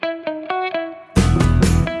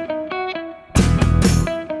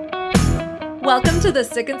Welcome to the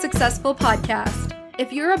Sick and Successful podcast.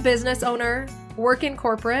 If you're a business owner, work in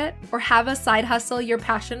corporate, or have a side hustle you're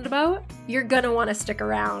passionate about, you're gonna want to stick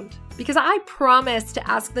around. Because I promise to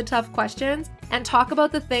ask the tough questions and talk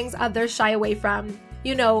about the things others shy away from.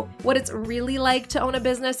 You know, what it's really like to own a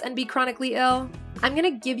business and be chronically ill. I'm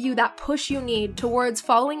gonna give you that push you need towards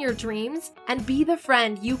following your dreams and be the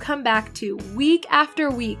friend you come back to week after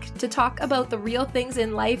week to talk about the real things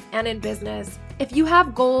in life and in business. If you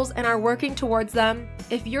have goals and are working towards them,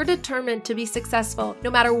 if you're determined to be successful, no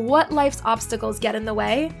matter what life's obstacles get in the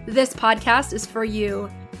way, this podcast is for you.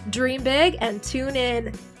 Dream big and tune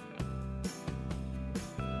in.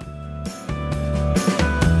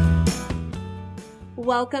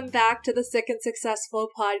 Welcome back to the Sick and Successful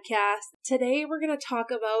podcast. Today we're going to talk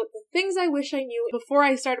about the things I wish I knew before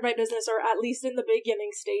I started my business, or at least in the beginning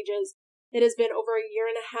stages. It has been over a year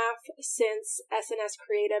and a half since SNS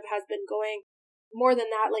Creative has been going. More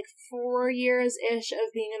than that, like 4 years-ish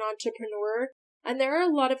of being an entrepreneur. And there are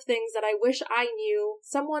a lot of things that I wish I knew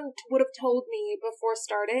someone would have told me before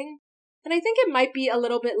starting. And I think it might be a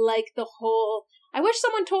little bit like the whole, I wish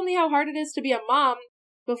someone told me how hard it is to be a mom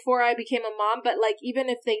before I became a mom, but like even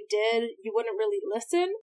if they did, you wouldn't really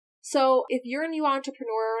listen. So if you're a new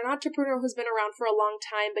entrepreneur, or an entrepreneur who's been around for a long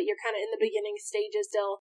time, but you're kind of in the beginning stages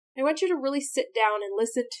still, I want you to really sit down and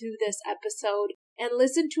listen to this episode and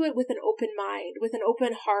listen to it with an open mind, with an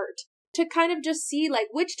open heart, to kind of just see like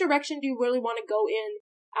which direction do you really want to go in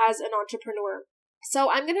as an entrepreneur.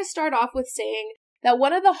 So I'm going to start off with saying that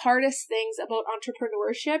one of the hardest things about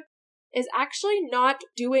entrepreneurship is actually not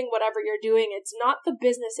doing whatever you're doing. It's not the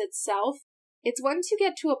business itself. It's once you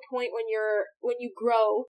get to a point when you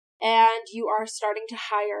grow and you are starting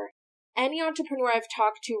to hire. Any entrepreneur I've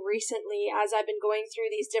talked to recently, as I've been going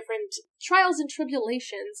through these different trials and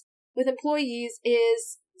tribulations with employees,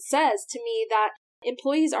 says to me that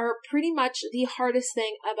employees are pretty much the hardest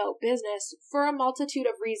thing about business for a multitude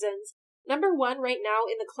of reasons. Number one, right now,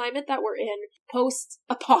 in the climate that we're in,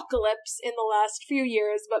 post-apocalypse in the last few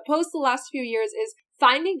years, but post the last few years, is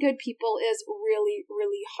finding good people is really,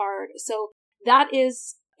 really hard. So that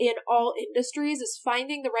is in all industries, is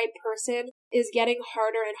finding the right person is getting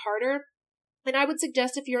harder and harder. And I would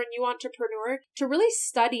suggest if you're a new entrepreneur to really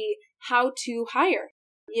study how to hire.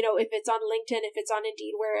 You know, if it's on LinkedIn, if it's on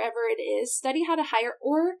Indeed, wherever it is, study how to hire,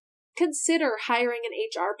 or consider hiring an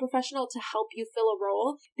HR professional to help you fill a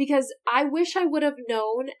role, because I wish I would have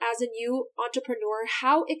known as a new entrepreneur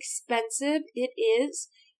how expensive it is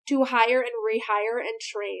to hire and rehire and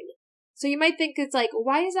train. So you might think it's like,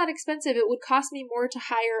 why is that expensive? It would cost me more to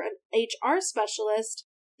hire an HR specialist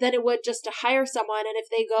than it would just to hire someone, and if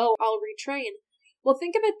they go, I'll retrain. Well,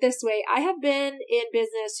 think of it this way. I have been in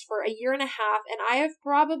business for a year and a half, and I have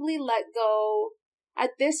probably let go,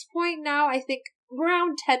 at this point now, I think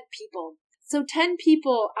around 10 people. So 10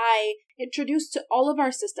 people I introduced to all of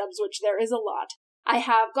our systems, which there is a lot. I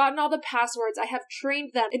have gotten all the passwords. I have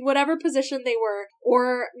trained them in whatever position they were,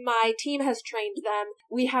 or my team has trained them.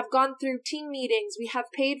 We have gone through team meetings. We have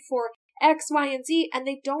paid for X, Y, and Z, and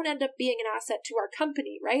they don't end up being an asset to our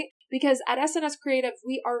company, right? Because at SNS Creative,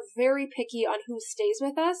 we are very picky on who stays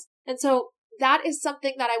with us. And so that is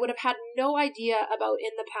something that I would have had no idea about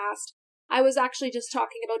in the past. I was actually just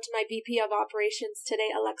talking about to my VP of operations today,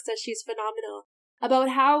 Alexa, she's phenomenal, about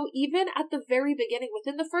how even at the very beginning,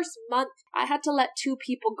 within the first month, I had to let 2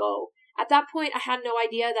 people go. At that point, I had no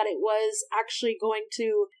idea that it was actually going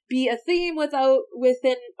to be a theme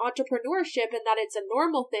within entrepreneurship and that it's a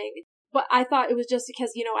normal thing. But I thought it was just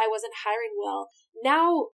because, I wasn't hiring well.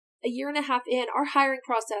 Now, a year and a half in, our hiring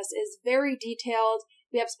process is very detailed.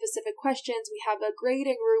 We have specific questions. We have a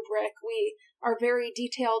grading rubric. We are very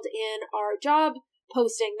detailed in our job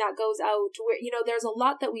posting that goes out. Where, there's a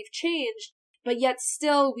lot that we've changed, but yet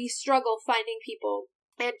still we struggle finding people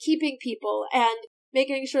and keeping people and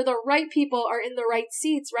making sure the right people are in the right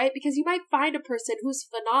seats, right? Because you might find a person who's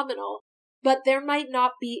phenomenal, but there might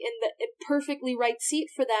not be in the perfectly right seat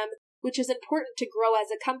for them, which is important to grow as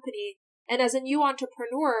a company. And as a new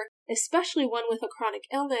entrepreneur, especially one with a chronic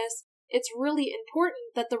illness, it's really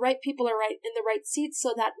important that the right people are right in the right seats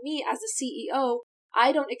so that me as a CEO,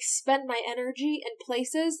 I don't expend my energy in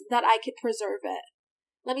places that I could preserve it.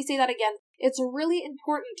 Let me say that again. It's really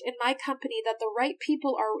important in my company that the right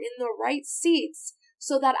people are in the right seats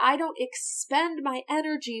so that I don't expend my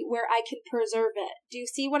energy where I can preserve it. Do you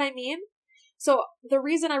see what I mean? So the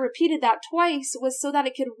reason I repeated that twice was so that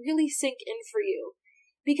it could really sink in for you.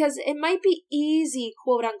 Because it might be easy,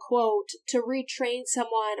 quote unquote, to retrain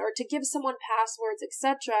someone or to give someone passwords,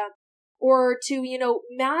 etc., or to,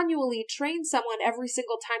 manually train someone every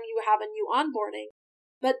single time you have a new onboarding.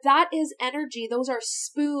 But that is energy. Those are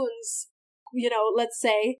spoons, let's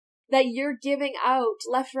say, that you're giving out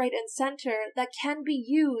left, right, and center that can be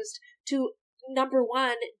used to, number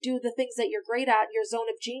one, do the things that you're great at, your zone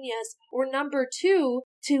of genius, or number two,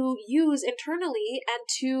 to use internally and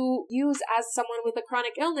to use as someone with a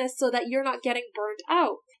chronic illness so that you're not getting burnt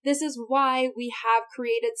out. This is why we have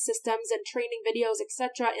created systems and training videos,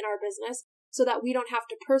 etc. in our business so that we don't have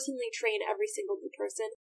to personally train every single new person,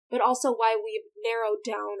 but also why we've narrowed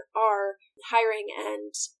down our hiring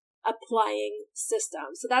and applying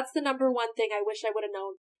system. So that's the number one thing I wish I would have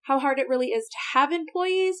known, how hard it really is to have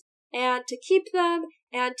employees and to keep them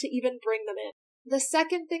and to even bring them in. The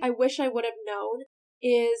second thing I wish I would have known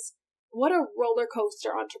is what a roller coaster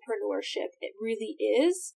entrepreneurship it really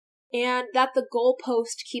is, and that the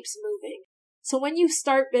goalpost keeps moving. So when you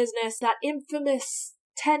start business, that infamous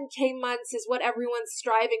 10K months is what everyone's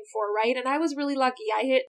striving for, right? And I was really lucky. I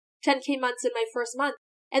hit 10K months in my first month,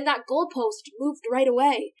 and that goalpost moved right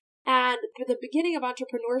away. And for the beginning of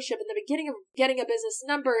entrepreneurship and the beginning of getting a business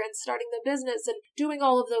number and starting the business and doing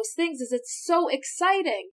all of those things is it's so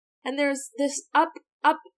exciting. And there's this up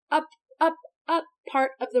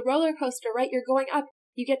part of the roller coaster, right? You're going up.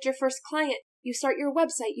 You get your first client. You start your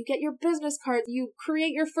website. You get your business cards. You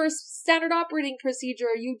create your first standard operating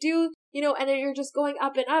procedure. You do, and then you're just going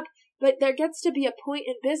up and up. But there gets to be a point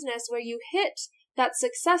in business where you hit that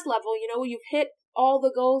success level. You've hit all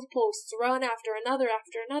the goalposts, one after another,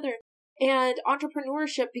 and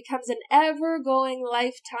entrepreneurship becomes an ever-going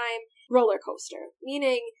lifetime roller coaster,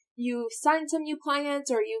 meaning you sign some new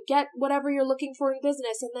clients or you get whatever you're looking for in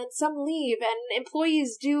business, and then some leave, and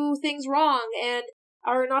employees do things wrong and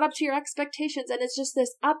are not up to your expectations, and it's just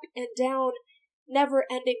this up and down,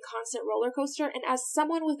 never-ending constant roller coaster, and as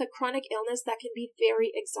someone with a chronic illness, that can be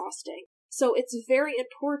very exhausting. So it's very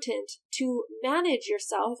important to manage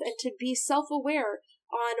yourself and to be self-aware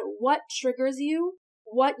on what triggers you,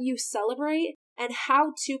 what you celebrate, and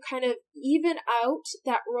how to kind of even out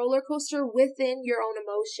that roller coaster within your own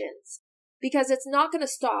emotions. Because it's not going to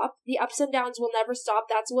stop. The ups and downs will never stop.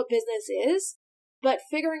 That's what business is. But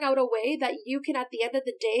figuring out a way that you can, at the end of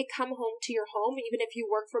the day, come home to your home, even if you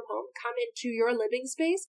work from home, come into your living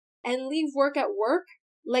space and leave work at work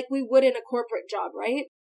like we would in a corporate job, right?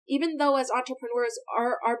 Even though as entrepreneurs,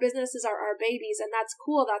 our businesses are our babies, and that's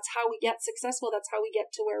cool, that's how we get successful, that's how we get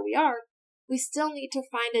to where we are, we still need to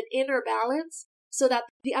find an inner balance so that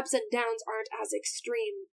the ups and downs aren't as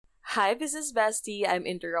extreme. Hi, Business Bestie. I'm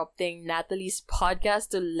interrupting Natalie's podcast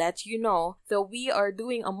to let you know that we are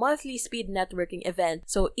doing a monthly speed networking event.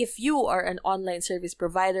 So if you are an online service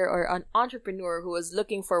provider or an entrepreneur who is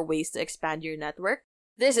looking for ways to expand your network,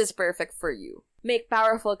 this is perfect for you. Make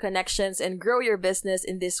powerful connections and grow your business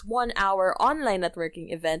in this 1-hour online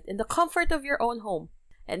networking event in the comfort of your own home.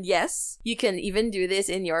 And yes, you can even do this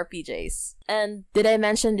in your PJs. And did I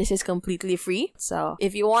mention this is completely free? So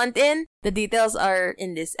if you want in, the details are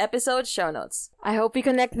in this episode's show notes. I hope you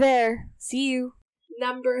connect there. See you.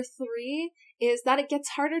 Number 3 is that it gets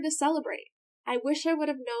harder to celebrate. I wish I would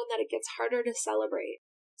have known that it gets harder to celebrate.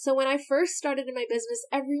 So when I first started in my business,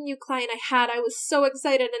 every new client I had, I was so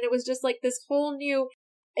excited, and it was just like this whole new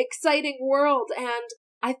exciting world, and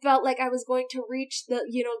I felt like I was going to reach the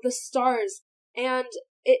stars. And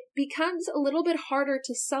it becomes a little bit harder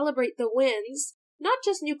to celebrate the wins, not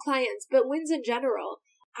just new clients, but wins in general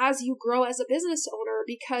as you grow as a business owner,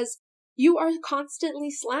 because you are constantly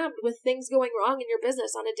slammed with things going wrong in your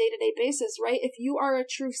business on a day-to-day basis, right? If you are a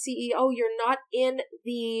true CEO, you're not in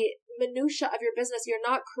the minutia of your business. You're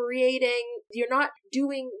not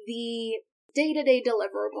doing the day-to-day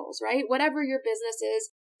deliverables, right? Whatever your business is,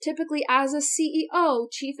 typically as a CEO,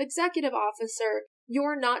 chief executive officer,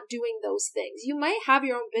 you're not doing those things. You might have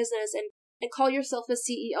your own business and call yourself a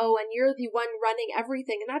CEO and you're the one running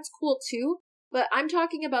everything, and that's cool too. But I'm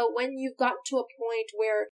talking about when you've gotten to a point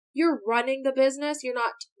where you're running the business, you're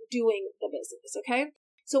not doing the business, okay?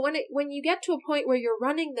 So when you get to a point where you're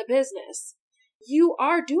running the business, you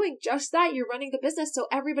are doing just that. You're running the business, so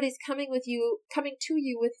everybody's coming to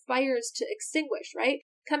you with fires to extinguish, right?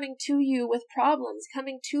 Coming to you with problems,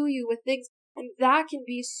 coming to you with things, and that can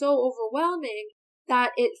be so overwhelming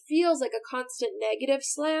that it feels like a constant negative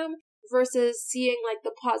slam versus seeing like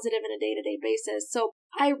the positive in a day-to-day basis. So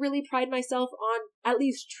I really pride myself on at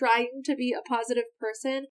least trying to be a positive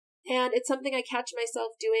person. And it's something I catch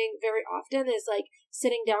myself doing very often is like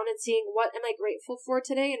sitting down and seeing what am I grateful for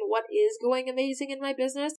today and what is going amazing in my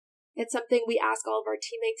business. It's something we ask all of our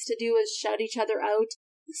teammates to do is shout each other out,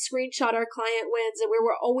 screenshot our client wins, and where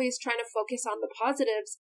we're always trying to focus on the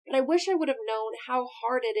positives. But I wish I would have known how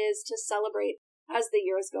hard it is to celebrate as the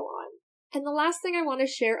years go on. And the last thing I want to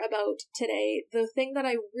share about today, the thing that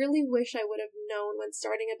I really wish I would have known when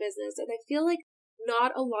starting a business, and I feel like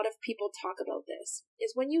not a lot of people talk about this,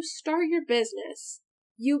 is when you start your business,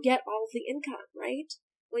 you get all the income, right?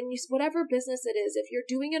 Whatever business it is, if you're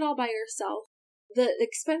doing it all by yourself, the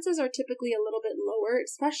expenses are typically a little bit lower,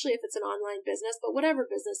 especially if it's an online business, but whatever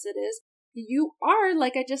business it is, you are,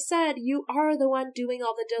 like I just said, you are the one doing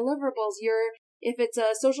all the deliverables. If it's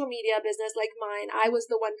a social media business like mine, I was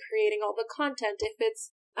the one creating all the content. If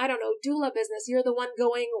it's, I don't know, doula business, you're the one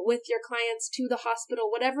going with your clients to the hospital,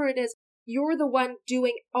 whatever it is, you're the one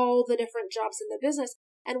doing all the different jobs in the business.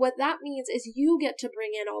 And what that means is you get to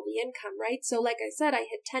bring in all the income, right? So like I said, I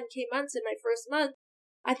hit 10K months in my first month.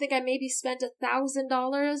 I think I maybe spent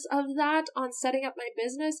 $1,000 of that on setting up my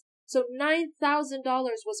business. So $9,000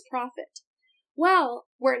 was profit. Well,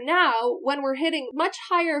 when we're hitting much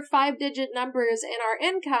higher 5-digit numbers in our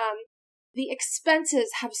income, the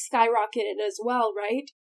expenses have skyrocketed as well, right?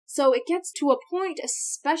 So it gets to a point,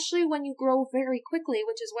 especially when you grow very quickly,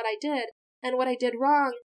 which is what I did. And what I did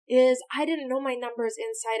wrong is I didn't know my numbers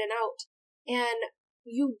inside and out. And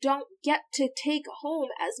you don't get to take home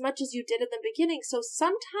as much as you did in the beginning. So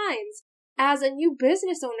sometimes as a new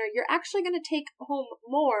business owner, you're actually going to take home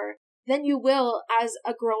more than you will as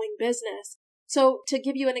a growing business. So to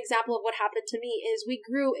give you an example of what happened to me is we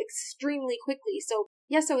grew extremely quickly. So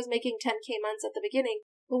yes, I was making 10K months at the beginning,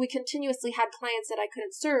 but we continuously had clients that I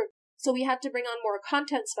couldn't serve. So we had to bring on more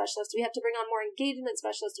content specialists. We had to bring on more engagement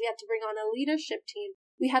specialists. We had to bring on a leadership team.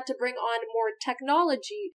 We had to bring on more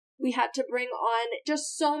technology. We had to bring on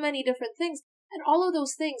just so many different things. And all of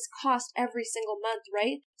those things cost every single month,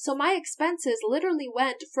 right? So my expenses literally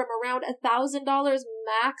went from around $1,000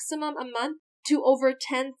 maximum a month to over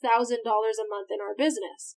 $10,000 a month in our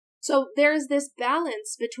business. So there's this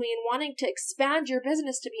balance between wanting to expand your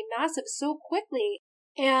business to be massive so quickly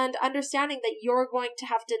and understanding that you're going to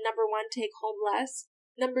have to, number one, take home less.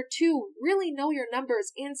 Number two, really know your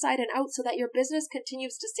numbers inside and out so that your business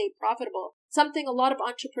continues to stay profitable. Something a lot of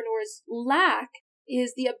entrepreneurs lack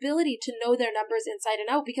is the ability to know their numbers inside and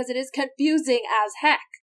out because it is confusing as heck.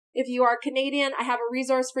 If you are Canadian, I have a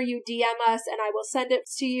resource for you. DM us and I will send it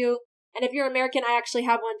to you. And if you're American, I actually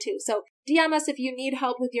have one too. So DM us if you need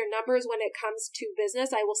help with your numbers when it comes to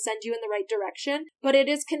business. I will send you in the right direction. But it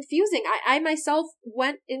is confusing. I myself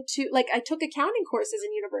went into, I took accounting courses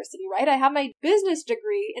in university, right? I have my business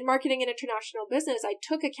degree in marketing and international business. I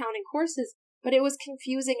took accounting courses, but it was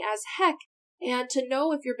confusing as heck. And to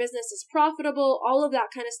know if your business is profitable, all of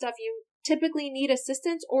that kind of stuff, you typically need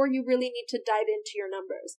assistance or you really need to dive into your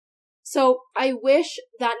numbers. So I wish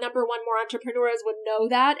that number one, more entrepreneurs would know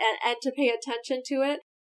that and to pay attention to it.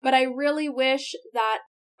 But I really wish that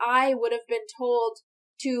I would have been told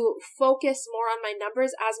to focus more on my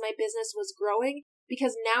numbers as my business was growing,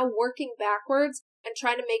 because now working backwards and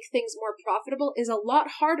trying to make things more profitable is a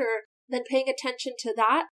lot harder than paying attention to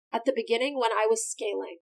that at the beginning when I was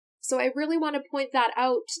scaling. So I really want to point that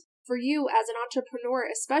out for you as an entrepreneur,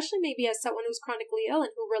 especially maybe as someone who's chronically ill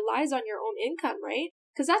and who relies on your own income, right?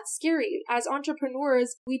 Because that's scary. As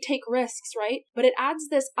entrepreneurs, we take risks, right? But it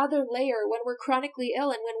adds this other layer when we're chronically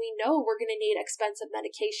ill and when we know we're going to need expensive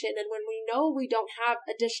medication and when we know we don't have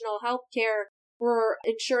additional health care or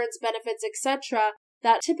insurance benefits, etc.,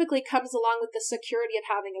 that typically comes along with the security of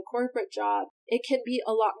having a corporate job. It can be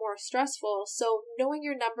a lot more stressful. So knowing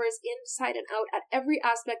your numbers inside and out at every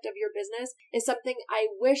aspect of your business is something I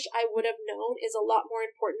wish I would have known is a lot more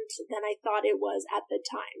important than I thought it was at the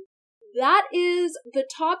time. That is the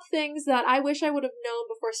top things that I wish I would have known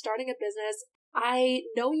before starting a business. I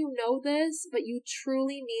know you know this, but you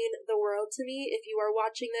truly mean the world to me. If you are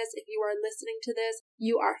watching this, if you are listening to this,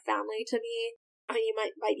 you are family to me. You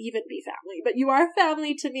might even be family, but you are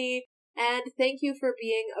family to me. And thank you for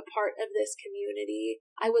being a part of this community.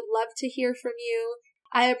 I would love to hear from you.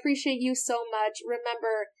 I appreciate you so much.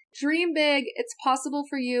 Remember, dream big. It's possible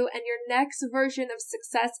for you, and your next version of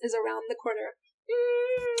success is around the corner.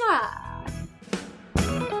 Mwah!